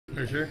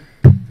Are you sure?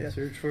 Yeah.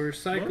 Search for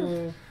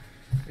cycle,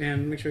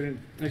 and make sure I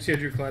didn't. I see I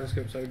drew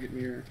kaleidoscope, so I would get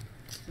mirror.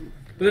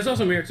 But there's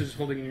also mirror to just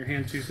holding in your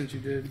hand too, since you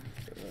did.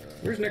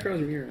 Where's Nekroz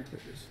mirror? There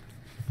it is.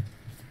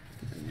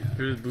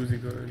 Here's Boozy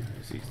card.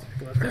 I see.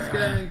 This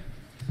guy. Is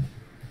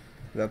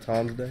that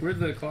Tom's day? Where'd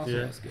the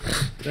Colossus go?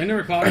 Did I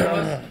never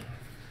Colossus?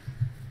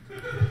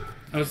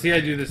 Oh, see,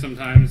 I do this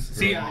sometimes.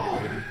 See,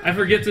 I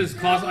forget this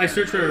Colossus. I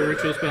search for a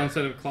ritual spell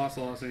instead of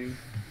Colossusing. Did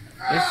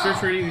I search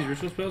for any of these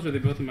ritual spells, or are they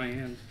both in my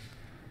hand?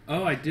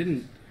 Oh, I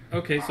didn't.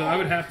 Okay, so I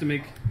would have to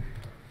make...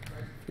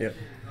 Yep.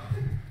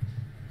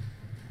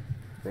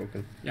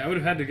 Broken. Yeah, I would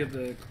have had to get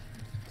the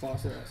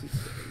Colossus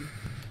instead.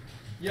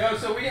 Yo,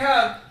 so we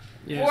have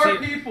four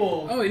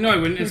people. Oh, no, I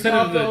wouldn't. Instead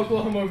of the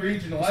Oklahoma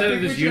Regional. Instead I of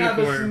think this we should have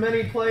unicorn. this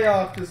mini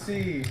playoff to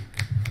see.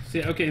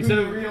 See, okay, instead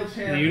of the real the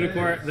champ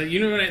unicorn, is.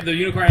 the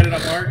unicorn added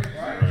up arc,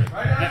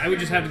 I would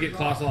just have to get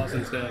Colossus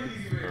instead,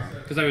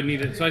 because I would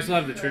need it. So I still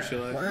have the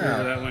Trishula. Wow.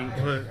 Wherever that went.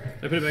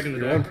 I put it back in the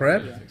You deck. want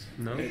prep? Yeah.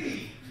 No.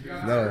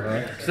 No,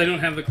 huh? Because I don't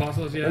have the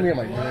Colossus yet. Let me get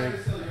my drink.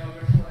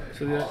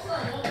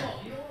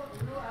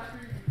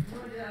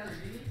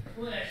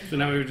 So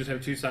now we would just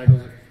have 2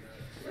 cycles.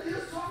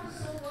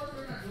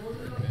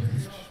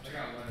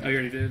 Oh, you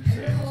already did.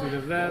 So we'd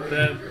have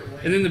that.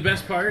 And then the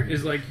best part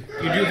is, like,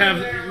 you do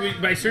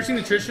have, by searching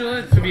the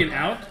Trishula to be an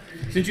out,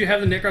 since you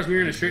have the Nekroz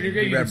mirror and a straight in your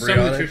grade, you can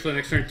summon the Trishula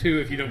next turn too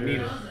if you don't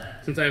need it.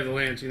 Since I have the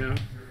lance, you know?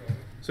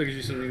 So it gives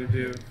you something to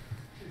do.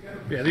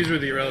 Yeah, these were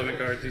the irrelevant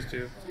cards, these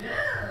two.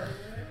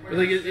 But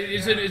like,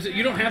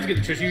 you don't have to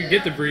get the Trishula, you can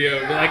get the Brio,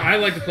 but like, I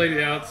like to play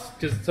the outs,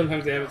 because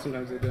sometimes they have it,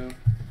 sometimes they don't.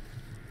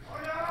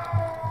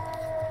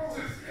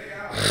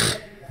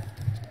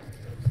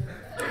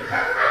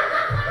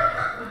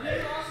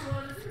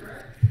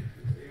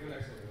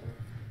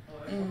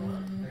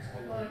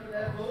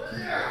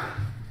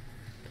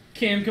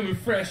 Cam coming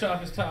fresh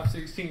off his top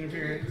 16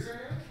 appearance.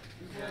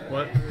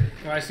 What?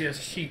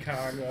 YCS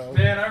Chicago.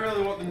 Man, I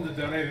really want them to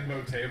donate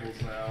more tables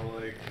now.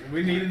 Like,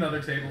 we need another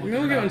table. We're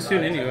gonna get one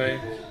soon anyway.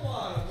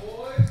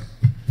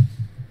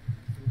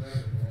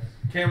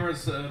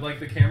 Cameras, like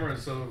the camera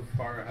is so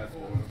far ahead.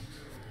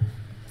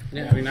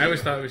 Yeah, I mean, I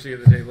always thought we should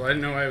get the table. I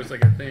didn't know why it was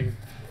like a thing.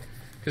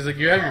 Because like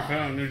you have your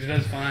phone, which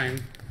does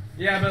fine.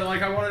 Yeah, but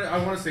like I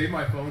want to save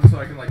my phone so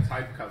I can like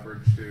type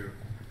coverage too.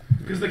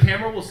 Because the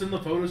camera will send the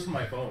photos to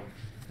my phone.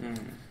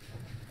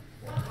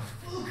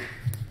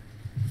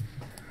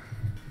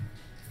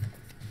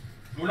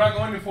 We're not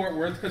going to Fort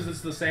Worth because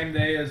it's the same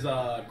day as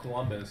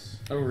Columbus.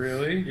 Oh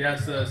really? Yeah,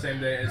 it's the same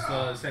day. It's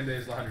the same day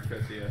as the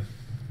 150th.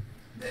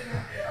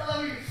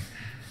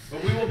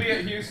 But we will be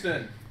at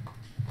Houston.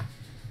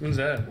 When's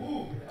that?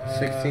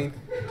 16th?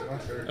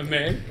 Of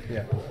May?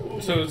 Yeah.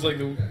 So it's like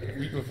the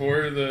week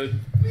before the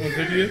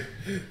 150th?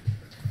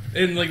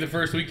 And like the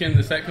first weekend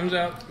the set comes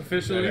out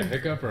officially? Like a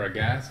hiccup or a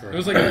gas? Or It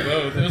was like a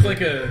both. It was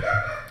like a...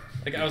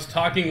 Like I was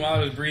talking while I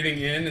was breathing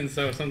in, and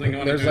so something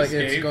wanted There's to like,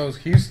 escape. it goes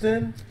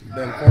Houston,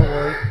 then Fort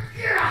Worth,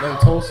 then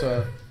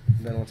Tulsa,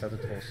 then what's after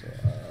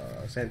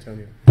Tulsa? San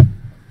Antonio.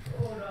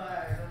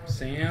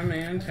 Sam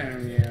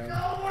Antonio.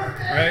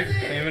 Right?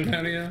 Sam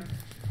Antonio?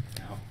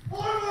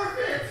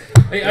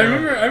 Hey, I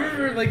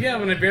remember, like, yeah,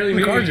 when I barely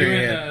knew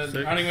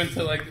you, Ronnie went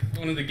to, like,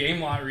 one of the game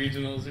lot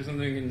regionals or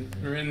something, and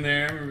we were in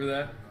there, I remember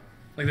that.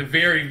 Like, the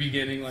very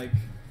beginning, like,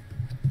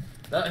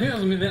 I think that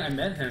was the event I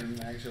met him,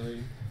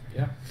 actually.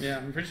 Yeah. Yeah,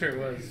 I'm pretty sure it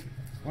was.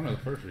 One of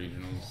the first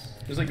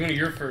regionals. It was, like, one of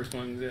your first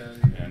ones, yeah.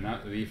 Yeah,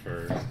 not the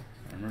first. I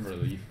remember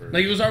the first.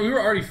 Like, we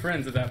were already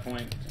friends at that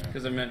point,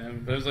 because I met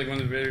him, but it was, like, one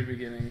of the very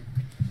beginning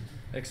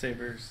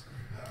X-Sabers.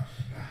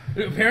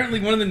 Apparently,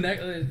 one of the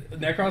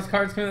Nekroz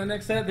cards coming in the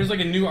next set, there's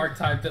like a new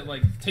archetype that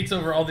like takes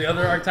over all the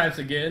other archetypes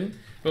again.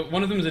 But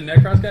one of them is a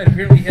Nekroz guy, and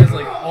apparently he has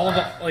like all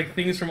the like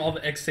things from all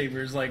the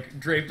X-Sabers like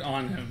draped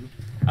on him.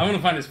 I want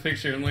to find his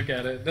picture and look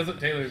at it. That's what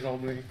Taylor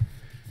told me.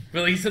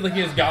 But like, he said like he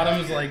has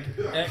Gotham's like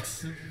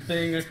X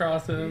thing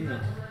across him.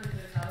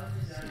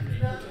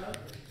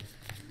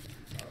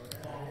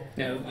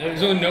 Yeah,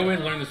 there's really no way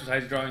to learn this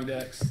besides drawing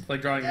decks,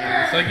 like drawing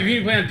games. Like if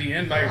you play on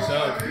DN by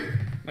yourself,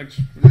 like.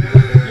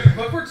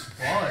 Clifford's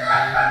fun,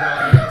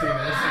 man.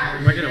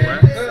 Am I getting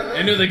wet?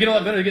 I know they get a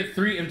lot better. They get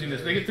 3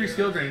 emptiness. They get 3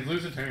 skill drains,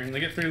 lose a turn. They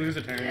get 3, lose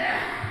a turn.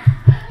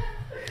 I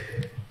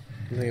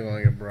think about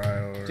like a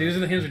Brio or... See, these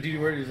are the hands of DD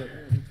Word. He's like,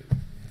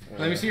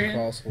 let me see your hand.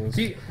 Crossless.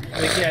 See,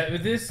 like, yeah,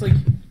 with this, like,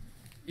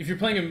 if you're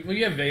playing a, well,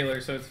 you have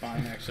Valor, so it's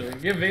fine, actually.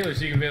 You have Valor,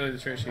 so you can Valor the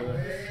Trishula.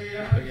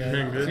 But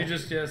yeah, so you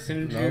just,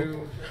 Sinju.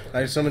 Nope.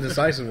 I summoned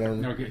Decisive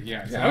one. Okay,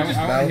 yeah. So Yeah, I was just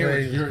I want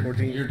to hear what Valve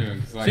 14. you're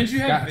doing. Like, Since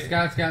you have-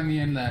 Scott's got me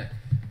in that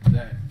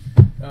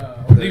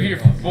Leave your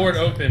board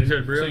open so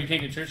you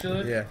can't get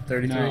Trishula. Yeah,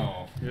 33.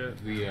 No.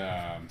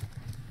 Yeah.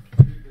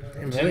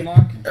 Damn, Gin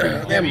lock?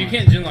 Yeah, but you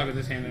can't gin lock with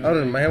this hand.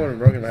 My hand would have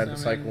broken if I had to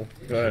cycle.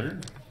 Go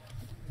ahead.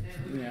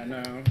 Yeah,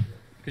 no.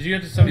 Because you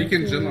have to summon. You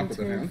can gin lock with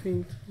a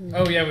hand.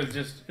 Oh yeah, with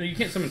just you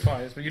can't summon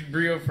twice, but you'd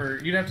Brio for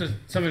you'd have to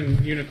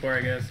summon Unicorn,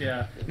 I guess.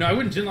 Yeah. No, I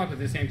wouldn't gin lock with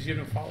this hand because you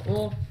have no follow.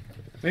 Well,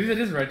 maybe that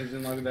is right to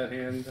gin lock with that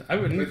hand. I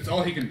wouldn't. That's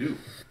all he can do.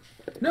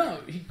 No,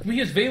 he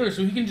has Valor,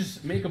 so he can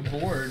just make a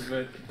board.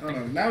 But I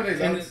don't know.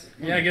 Nowadays,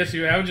 yeah, I guess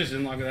I would just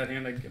unlock with that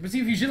hand. Like, but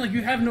see, if you like,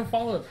 you have no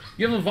follow up.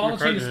 You have a Volatile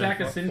Chain to stack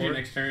a Sinju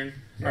next turn,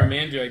 or a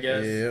Manju, I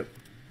guess. Yep.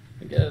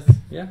 I guess.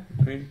 Yeah.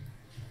 I mean,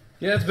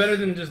 yeah, it's better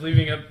than just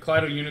leaving up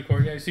Kaleido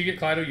Unicorn. Yeah, so you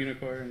get Kaleido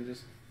Unicorn and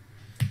just.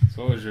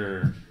 So what was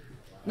your?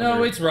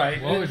 No, it's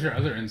right. What was your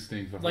other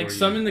instinct? Before Like you...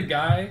 summon the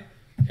guy,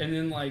 and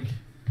then like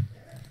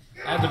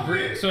add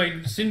the so I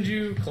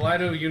Sinju,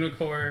 Kaleido,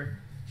 Unicorn.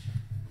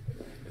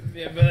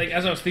 Yeah, but like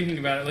as I was thinking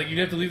about it, like you'd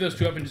have to leave those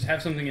two up and just have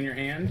something in your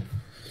hand.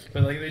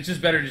 But like it's just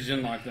better to just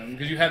unlock them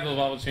because you have the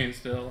Volatile Chain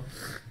still.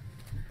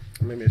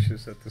 Maybe I should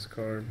set this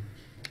card.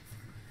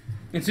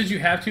 And since you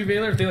have two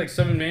Valor, if they like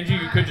summon Manji,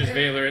 you could just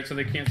Valor it so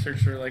they can't search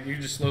for like you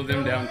just slow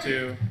them down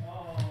too.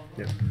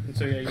 Yep. And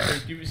so yeah,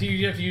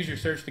 you have to use your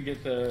search to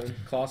get the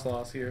Claw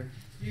Loss here.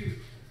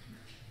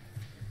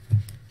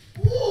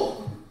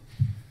 Oh,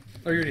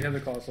 you already have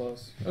the Claw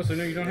Loss. Oh, so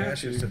no, you don't Yeah, I have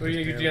should to. set Oh,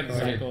 you this have the down.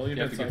 cycle. You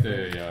have to cycle.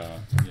 get the yeah.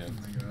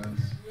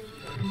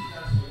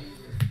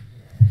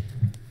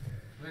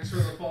 Thanks for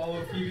the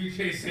follow,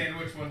 PBJ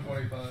Sandwich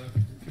 125.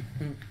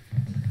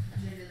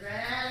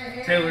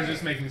 Taylor's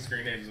just making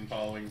screen names and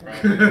following,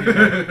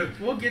 probably.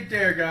 We'll get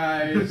there,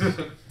 guys.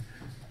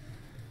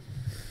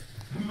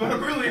 But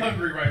I'm really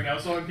hungry right now,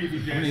 so I'm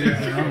PBJ. How many games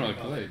do you normally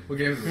play? What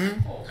game is this?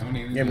 How many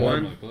games do Game you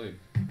one. normally play?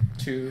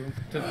 Two.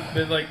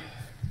 But like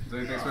Is there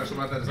anything special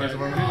about that decisive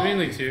yeah, armor?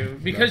 mainly two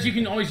because you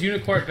can always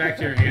unicorn back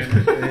to your hand.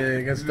 Yeah,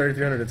 he gets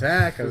 3,300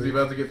 attack. Is he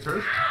about to get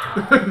turf?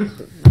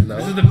 No.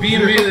 This is the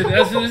B&B.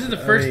 This is the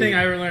first I mean, thing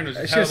I ever learned was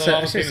I how should've the set-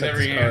 Volatile I Chain should've with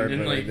every set this hand, card,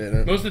 and but I like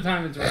didn't. most of the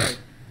time it's right.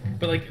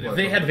 But like if What,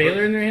 they had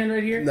Valor in their hand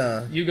right here,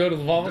 Nah. you go to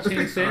the Volatile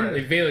Chain stand, they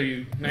Valor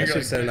you. Now I you're should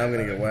have said it, I'm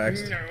going to get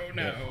waxed.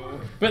 No.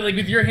 But like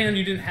with your hand,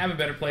 you didn't have a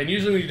better play. And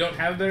usually when you don't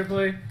have a better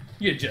play,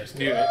 you just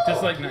do it,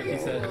 just like Nike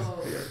says.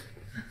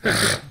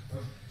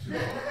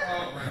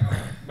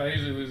 But I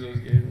usually lose those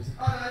games.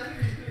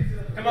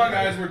 Come on,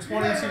 guys, we're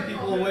 22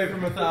 people away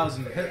from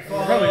 1,000. Hit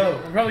We'll follow.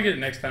 probably get it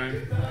next time.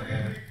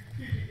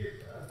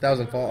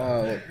 1,000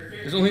 fall.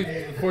 There's only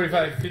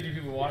 45, 50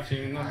 people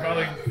watching, and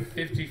probably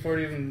 50,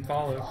 40 of them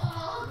follow.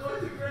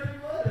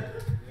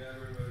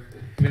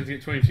 I'm going to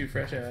get 22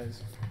 fresh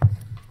eyes.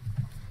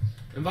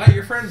 Invite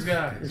your friends,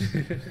 guys.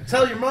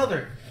 Tell your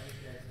mother.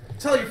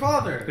 Tell your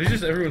father. It's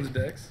just everyone's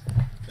decks.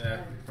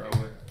 Yeah,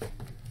 probably.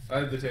 I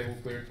had the table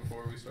cleared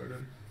before we started.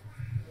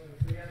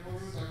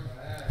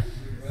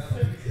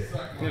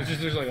 It's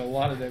just there's like a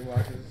lot of deck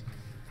boxes.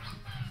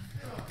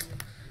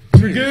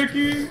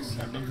 Shigeki!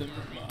 Some of them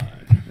are mine.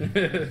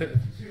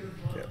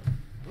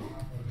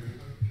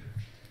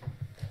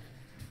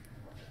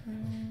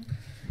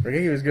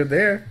 Ricky was good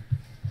there.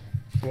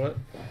 What?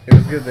 It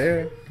was good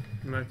there.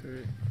 I'm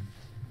activated.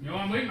 No,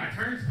 I'm waiting my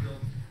turn still.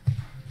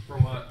 For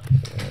what?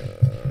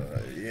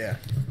 Yeah.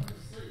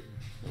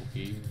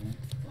 Okay.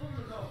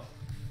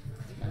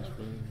 Smash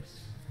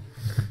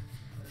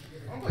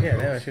Bros. Yeah,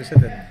 man, I should have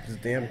said that this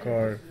damn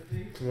card.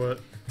 What?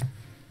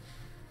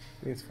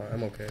 It's fine.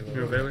 I'm okay.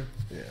 You're Bailey?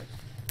 Yeah.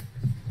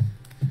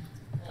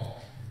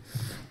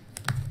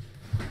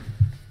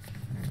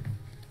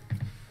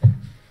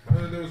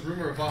 There was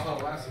rumor of Baja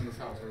Blast in this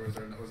house, or was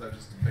that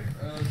just a fake?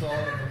 It's all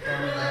in the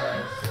front of the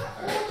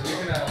house. You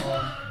can have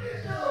one.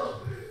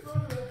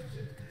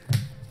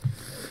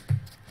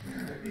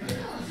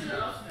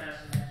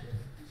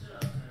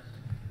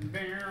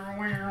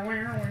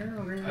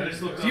 I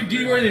just looked You up do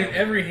there. worthy in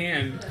every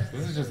hand.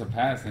 This is just a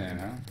pass hand,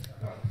 huh?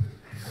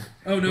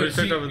 Oh no! What do you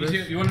see, think over you, this?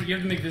 see, you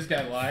have to make this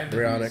guy live.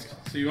 Brionic.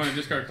 So you want to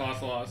discard Claw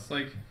Loss,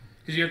 like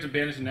because you have to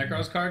banish a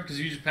Nekroz card because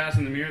you just pass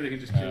in the mirror, they can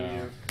just kill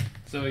you.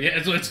 So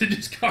yeah, so it's a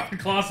discard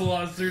Claw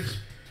Loss search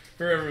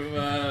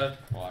for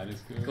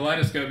Kaleidoscope.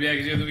 Kaleidoscope. Yeah,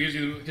 because you have to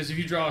use because if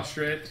you draw a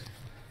Strit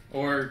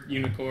or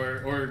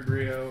Unicorn or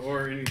Brio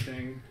or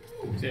anything,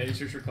 so yeah, you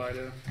search for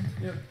Kaleido.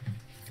 Yep.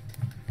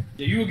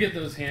 Yeah, you will get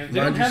those hands.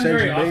 They don't Mind have them your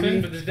very century, often,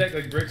 baby. but this deck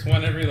like bricks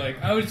one every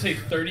like I would say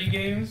 30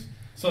 games.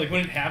 So like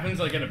when it happens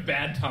like at a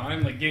bad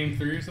time, like game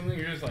 3 or something,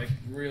 you're just like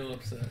real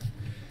upset.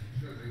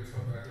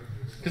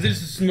 Because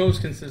it's just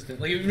most consistent.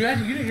 Like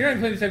imagine you're not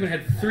playing this deck when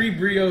it had 3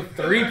 Brio,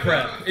 3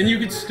 prep, and you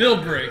could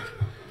still break.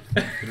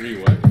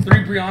 3 what?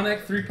 3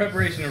 Brionic, 3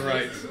 preparation of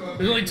rights.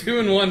 There's only 2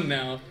 and 1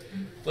 now.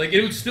 Like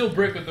it would still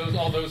brick with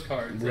all those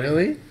cards. Like,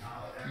 Really?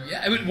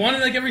 yeah, it would one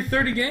in like every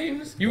 30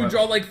 games. You would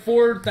draw like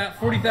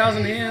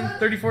 40,000 hands,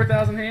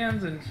 34,000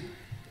 hands, and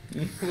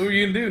what were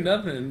you gonna do?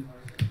 Nothing.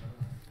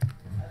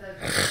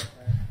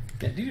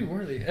 Yeah, DD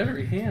Worley,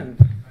 every hand.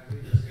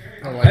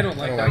 I don't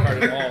like that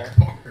card at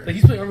all. Like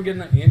he's playing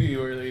Armageddon and Andy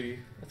Worley.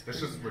 It's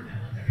just,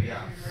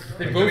 yeah.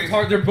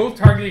 They're both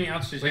targeting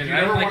Ouch's Like, hand. you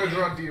I never don't want to like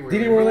draw D-Word.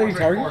 Did he wear lady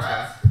targets?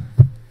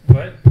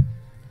 what?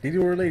 Did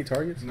you wear lady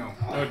targets? No.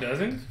 Oh, it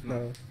doesn't?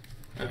 No.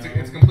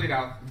 It's complete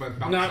out, but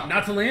bounce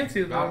Not to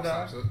Lancia though. Bounce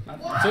stops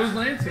it. So is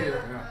Lancia.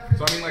 Yeah.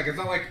 So I mean, like, it's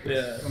not like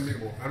it's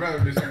unbeatable. I'd rather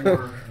do some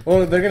more.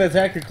 Well, they're gonna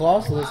attack your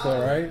Colossus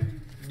though, right?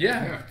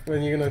 Yeah.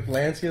 When you're gonna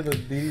Lancia the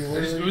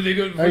DD They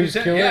go, Oh, you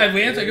just kill yeah, it?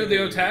 Lance, they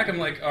go attack. I'm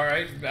like, all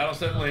right, battle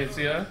set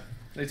Lancia.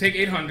 They take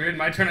 800.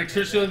 My turn, I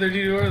Trish Shield their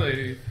DD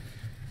Lady.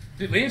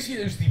 Dude, Lancia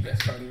is the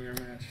best card in the mirror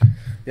match.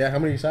 Yeah, how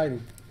many are you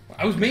siding?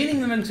 I was maining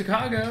them in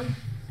Chicago.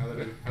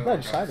 No,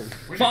 just siding.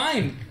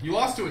 Fine. You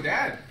lost to a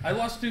dad. I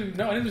lost to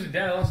no, I didn't lose a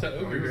dad. I lost to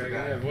Ogre it was a Dragon.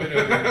 dad. Yeah, Void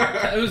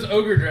Ogre. It was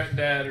Ogre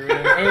Dad or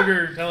whatever.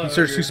 Ogre. Tele. You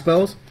search 2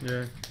 spells?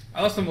 Yeah.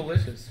 I lost to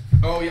Malicious.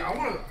 Oh yeah, I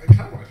kind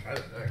of want to try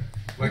that deck.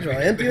 Like You're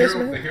the envious,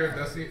 hero, man? the hero of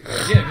Destiny.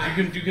 Yeah,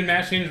 because you can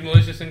mash change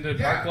Malicious into Yeah.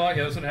 Dark Block.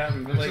 Yeah, that's what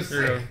happened. But like, It's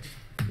just sick.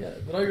 yeah,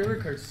 but all your other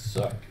cards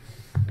suck.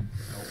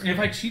 And if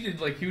I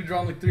cheated, like he would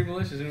draw like 3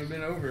 Malicious and it would have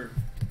been over.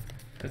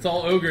 It's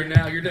all Ogre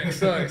now. Your deck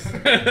sucks.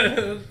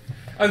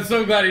 I'm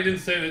so glad he didn't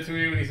say that to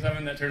me when he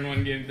summoned that turn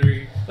 1 game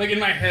 3. Like in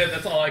my head,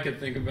 that's all I could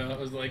think about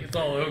was like it's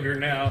all Ogre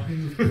now.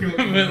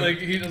 But like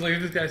he was like,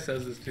 if this guy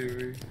says this to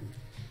me.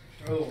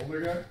 Oh, the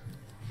older guy.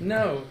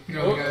 No,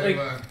 No, oh, okay,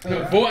 like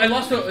no, I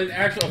lost to an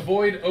actual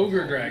Void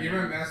Ogre Dragon. You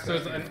remember Master so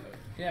it's Dragon?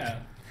 yeah.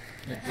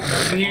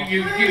 And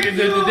you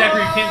the deck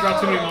where you can't draw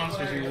too many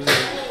monsters.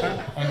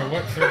 Under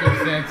what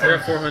circumstances? You're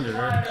at 400,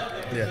 right?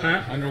 Yeah.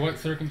 Huh? Under what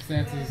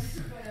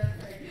circumstances?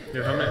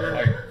 You're how many?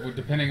 Like,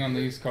 depending on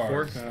these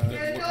cards. Four?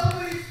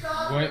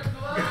 What?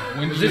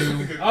 When did This-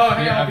 you? oh,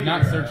 hey, yeah, I'll I've be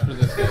not here. searched for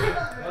this.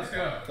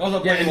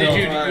 Yeah,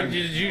 and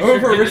did you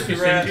Over did this risky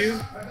send you?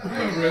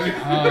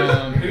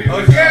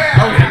 Oh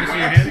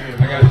yeah!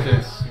 I got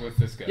this with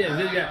this guy.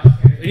 Yeah.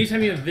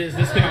 Anytime you have this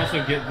can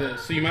also get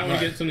this. So you might want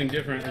to get something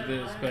different with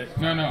this. But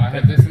No, I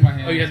had this in my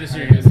hand. Oh, you had this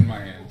in I your had hand. this in my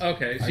hand.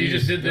 okay, so I you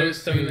just used did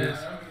this, those some of two this,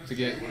 to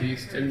get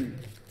these two. and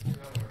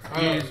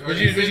Oh, What'd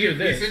you get with He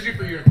this? sent you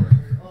for unicorn.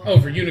 oh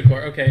for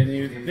Unicorn. Okay, and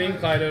you think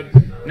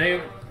Clydo.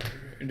 Now,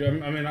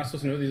 am I not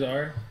supposed to know what these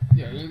are?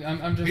 Yeah,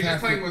 I'm just He's just asking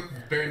playing with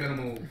very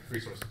minimal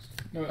resources.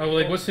 Oh,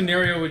 like what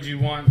scenario would you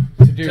want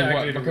to do what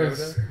activate a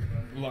because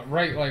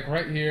Rhoda?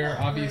 right here,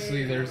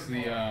 obviously there's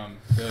the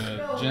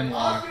gen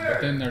lock,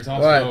 but then there's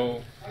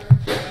also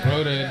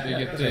Rhoda to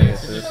get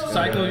this.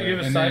 Cycle, you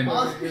have a And then-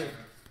 cycle.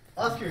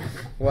 Oscar,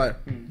 What?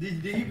 did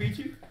he beat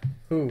you?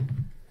 Who?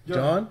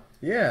 John?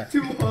 Yeah.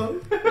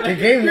 2-1. In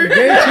game 2?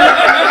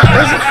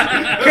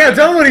 Can't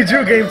tell him what he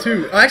drew game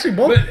 2. Oh, actually,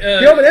 both. But,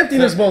 he opened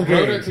emptiness both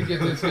Rhoda games. could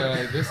get this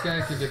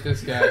guy could get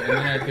this guy, and then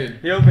I could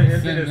He opened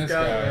send emptiness this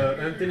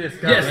guy. emptiness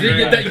Yes,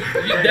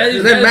 that is.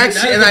 And then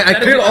Max, and I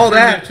cleared all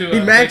that. He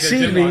Max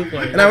seed me,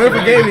 and I went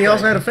for game. And he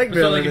also had a fake So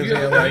bill like in if his you,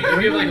 hand. have,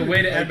 if you have like a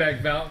way to add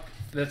back Valk,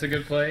 that's a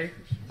good play.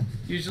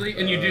 Usually,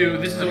 and you do.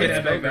 This is a way to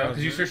add back Valk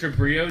because you search for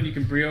Brio, and you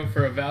can Brio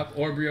for a Valk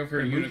or Brio for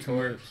a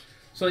Unicorn.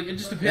 So like it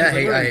just depends.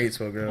 Yeah, like, I hate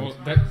Smoke Well, Girls.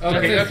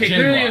 Okay, gen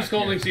clearly lock, it's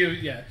scolding to you.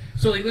 Yeah.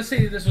 So like let's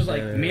say this was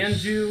like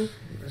Manju,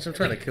 I'm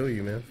trying to kill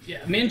you, man.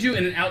 yeah, Manju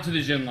and an out to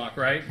the gym lock,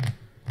 right?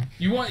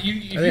 You want if you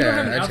Yeah, don't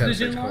have an I out just to the gotta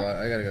gym search lock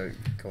Kaleido. I gotta go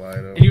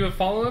Kaleido. and you have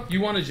follow up,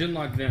 you want to gym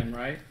lock them,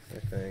 right? I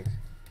think.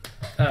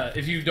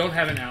 If you don't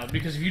have an out,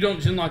 because if you don't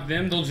gym lock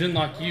them, they'll gym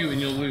lock you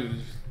and you'll lose.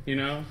 You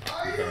know.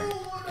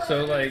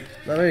 So like,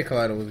 No, maybe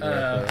Kaleido was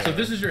good. so if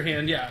this is your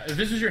hand, yeah. If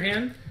this is your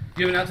hand,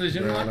 you have an out to the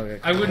gym No, lock. I don't get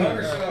I wouldn't.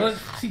 Kaleido Well,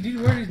 see, dude,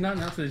 where is not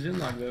an out to the gym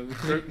lock though?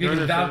 Because you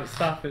can Valk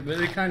stop it,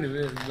 but it kind of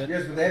is. But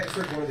Yes, but they have to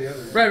search one or the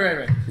other.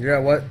 right. You're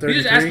at what? 33?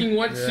 You're just asking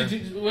what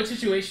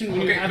situation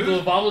when you Okay, have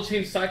the Vobble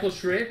Chain cycle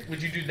Shriek,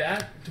 would you do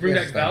that to bring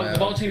Yes, back Valk? that The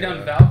Vobble Chain matters,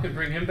 down yeah. Valk and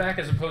bring him back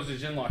as opposed to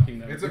Jin locking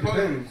them. It's a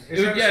depends.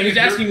 Yeah, he's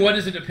asking what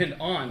does it depend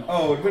on?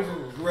 Oh, it depends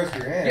on the rest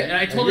of your hand. Yeah, and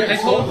I told you him, have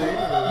Scolding.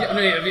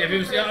 if it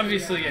was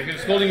obviously if it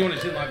was scolding, you want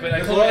a Jin lock, but I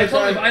There's told a lot him of if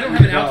times I don't you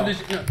have an out draw.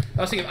 to the, no,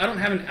 I was thinking if I don't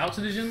have an out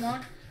to the Jin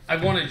lock, I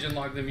want to Jin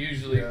lock them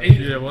usually. Yeah. And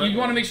Yeah, what? you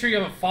want to make sure you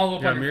have a follow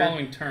up Yeah, on your mirror.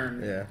 following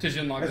turn Yeah. to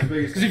Jin lock That's them. the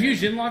biggest Because if you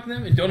thing. Jin lock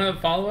them and don't have a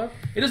follow up,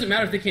 it doesn't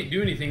matter if they can't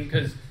do anything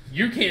because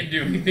you can't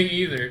do anything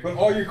either. But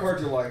all your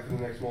cards are live for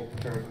the next multiple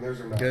turns, and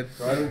theirs are not. Good.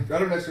 So I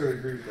don't necessarily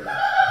agree with that.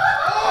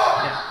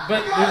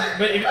 Yeah,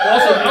 but if,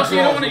 also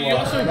you don't want to. You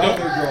also not don't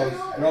their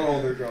draws. Not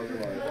all their draws are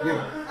live.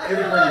 Yeah,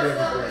 every card you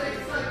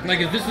have is like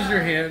if this was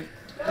your hand.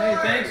 Hey,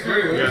 thanks,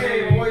 Drew. Yeah.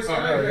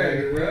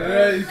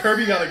 Hey,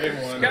 Kirby got a game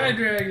 1. Sky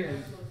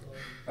Dragon.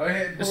 Oh,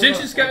 hey,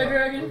 Ascension Sky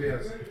Dragon.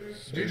 Yes.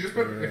 Dude, just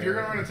put, if you're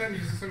gonna run a 10,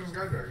 use the Central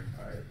Sky Dragon.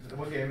 Alright,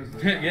 what game is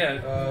this?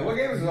 Yeah. What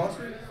game is this,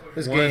 Oscar?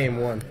 This game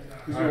 1.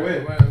 Who's gonna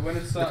win?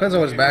 Depends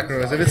on which back row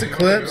is. If it's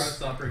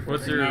Eclipse,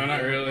 What's your? No,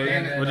 not really.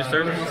 What'd you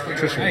start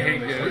with? I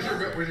hate Where's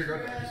good. your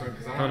gut? So,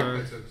 because I Hold don't on.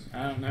 know tips.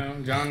 I don't know.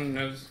 John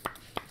knows.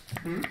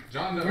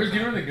 John knows. Where do you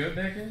know where the good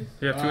deck is?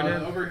 You have two in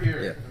hand? Over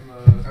here.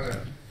 Yeah. In the, okay.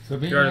 So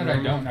being You already that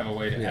I know. don't have a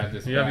way to Yeah. add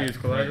this You haven't back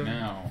used Kaleido? right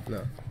now.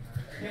 no.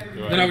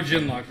 do Then I would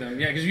Jin lock them.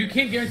 Yeah, because you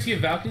can't guarantee a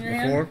Valk in your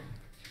hand. 4.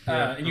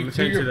 And you I'm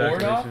clear changing your the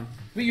board off. activation.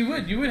 But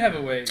you would have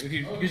a way if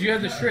you because you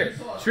have the Shrit.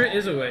 Shrit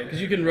is a way because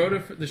you can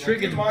rota the Shrit Keep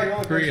gets in mind, you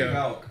only play two Brio.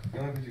 Valk. You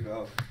only play two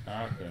Valk.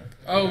 Okay.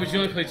 Oh, but you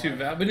only play 2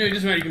 Valk. But no, it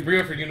doesn't matter. You can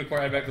Brio for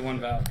Unicorn, add back the 1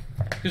 Valk.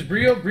 Because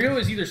Brio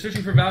is either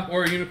searching for Valk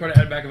or a Unicorn to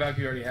add back a Valk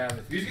you already have.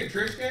 You just get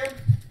Trick Scam?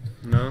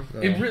 No.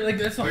 It really, like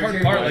that's the Oh, hard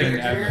you part. can't I Like,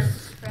 didn't add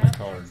this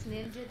card.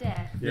 Ninja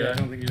deck. yeah, I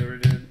don't think you ever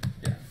did.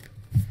 Yeah.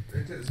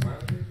 Into the smile.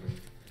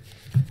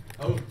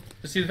 Oh,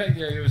 But see the fact,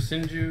 yeah, it was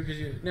Sinju because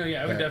you. No,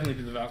 yeah, I would Yeah. definitely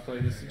do the Valk play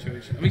in this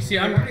situation. I mean, see,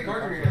 How I'm. many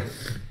cards are you in?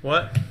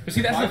 What? But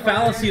see, that's the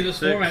fallacy of this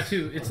Six. format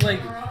too. It's like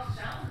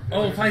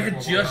Oh, if I had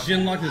just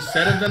Genlocked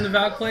instead of done the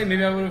Valk play,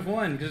 maybe I would have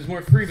won because it's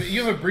more free. But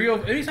you have a Brio.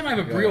 Anytime I have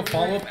a Brio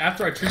follow up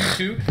after I tribute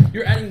 2,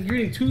 you're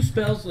getting 2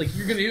 spells. Like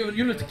you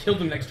don't have to kill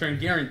them next turn,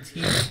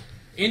 guaranteed.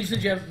 And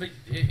since you have,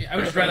 I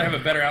would just rather have a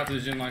better out to the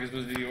Genlock as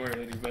opposed to the DD Warrior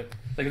Lady. But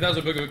like if that was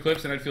a Book of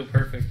Eclipse, then I'd feel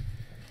perfect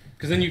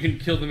because then you can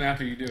kill them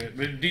after you do it.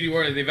 But DD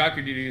Warrior, they Valk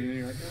your DD, and then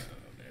you're like.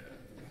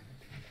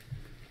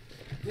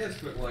 Yes,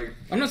 but like.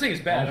 I'm not saying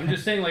it's bad. I'm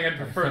just saying like I'd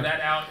prefer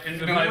that out. And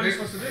what are you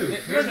supposed to do?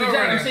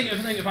 Exactly. I'm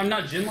saying if I'm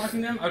not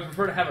Genlocking them, I'd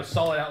prefer to have a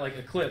solid out like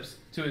Eclipse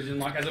to a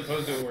Genlock as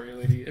opposed to a Warrior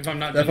Lady. If I'm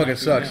not That fucking Genlocking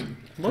sucks. them.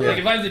 Yeah. Like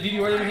if I have the DD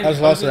Warrior Lady, I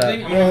just lost that.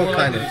 thing, I'm more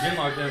likely to Kinda.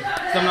 Genlock them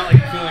because I'm not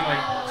like feeling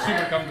like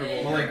super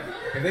comfortable. Well, like,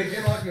 if they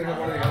get locked in one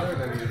or the other,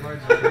 then you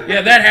might.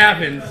 Yeah, that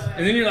happens,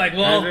 and then you're like,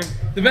 well,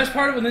 the best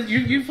part of it,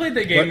 you played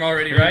that game What?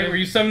 already, right? Where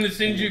you summon the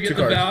Sinju, you get 2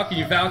 the cards. Valk, and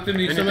you Valk them,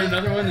 and you summon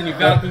another one, then you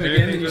Valk them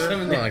again, and you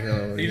summon No, I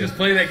them. can't. You just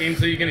play that game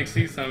so you can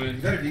exceed summon.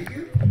 Is that a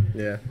DQ?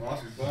 Yeah.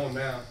 Oscar's blown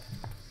now.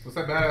 What's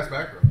that badass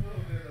back row?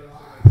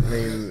 I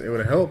mean, it would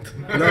have helped.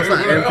 No, it's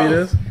not empty.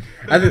 This.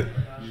 I think.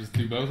 You just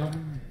do both of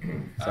them?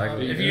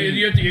 Exactly.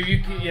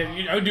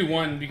 I would do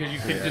one because you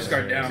could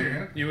discard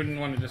down. You wouldn't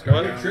want to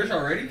discard down. Trish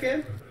already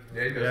can?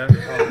 Yeah, he does.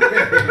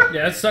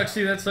 Yeah, that sucks.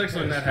 See, that sucks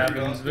when that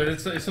happens. But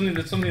it's something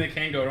that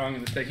can go wrong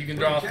in this deck. You can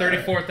draw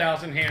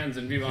 34,000 hands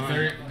and be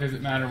behind. Does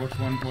it matter which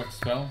one, what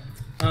spell?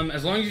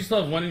 As long as you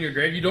still have one in your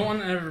grave, you don't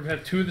want to ever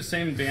have 2 of the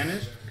same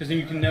banished because then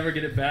you can never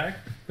get it back.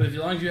 But as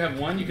long as you have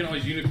one, you can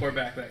always unicore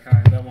back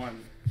that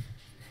one.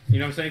 You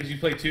know what I'm saying? Because you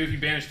play 2, if you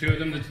banish 2 of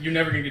them, you're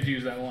never going to get to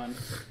use that one.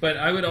 But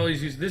I would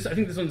always use this. I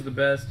think this one's the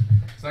best,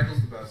 Cycle's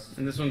the best.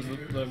 and this one's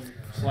the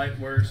slight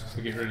worst.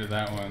 To get rid of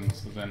that one,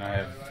 so then I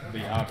have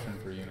the option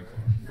for Unicorn.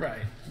 Right,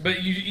 but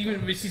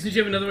since you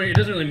have another one, it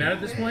doesn't really matter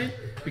at this point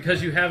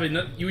because you have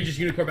you would just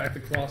unicore back the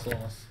Colossus.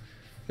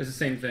 It's the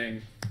same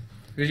thing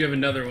because you have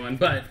another one.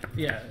 But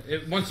yeah,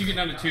 once you get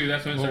down to 2,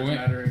 that's when it starts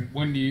mattering.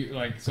 When do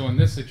you so in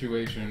this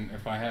situation,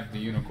 if I have the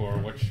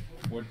Unicorn,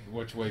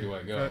 which way do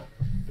I go?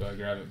 Do I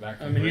grab it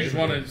back? I mean, you just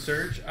want to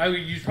search.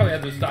 You probably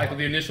have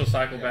the initial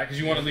cycle back because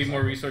you want to leave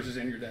more resources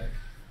in your deck.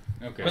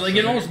 Okay. But like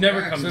it almost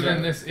never comes. So up.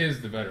 then this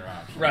is the better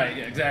option. Right.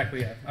 Yeah.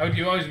 Exactly. Yeah.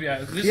 You always be.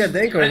 Yeah,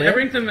 Danko, man. I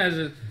rank them as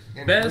a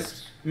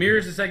best.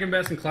 Mirror's the second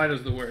best, and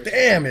Kleido's the worst.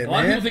 Damn it, A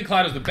lot man. of people think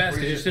Kleido's the best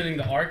because you're sitting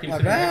the arc and My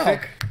sitting Valk.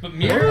 next to it. But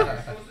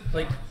Mirror,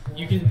 like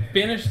you can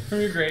banish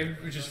from your grave,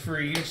 which is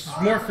free. It's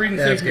just more free than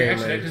Yeah, saving it's from your game,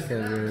 extra man. deck. It's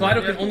Because game,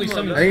 Kleido can only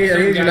summon. I need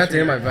certain you guys not to from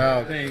hear my your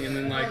Valk. thing, and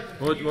then like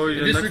What were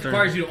you this doing next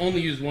requires turn? you to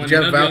only use one. Did you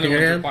have and none of Valk the in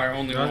other your ones hand? require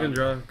only Y'all can one.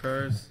 draw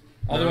cards.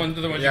 All the ones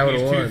Yeah, I you can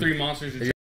would've use 2, won. 3 monsters.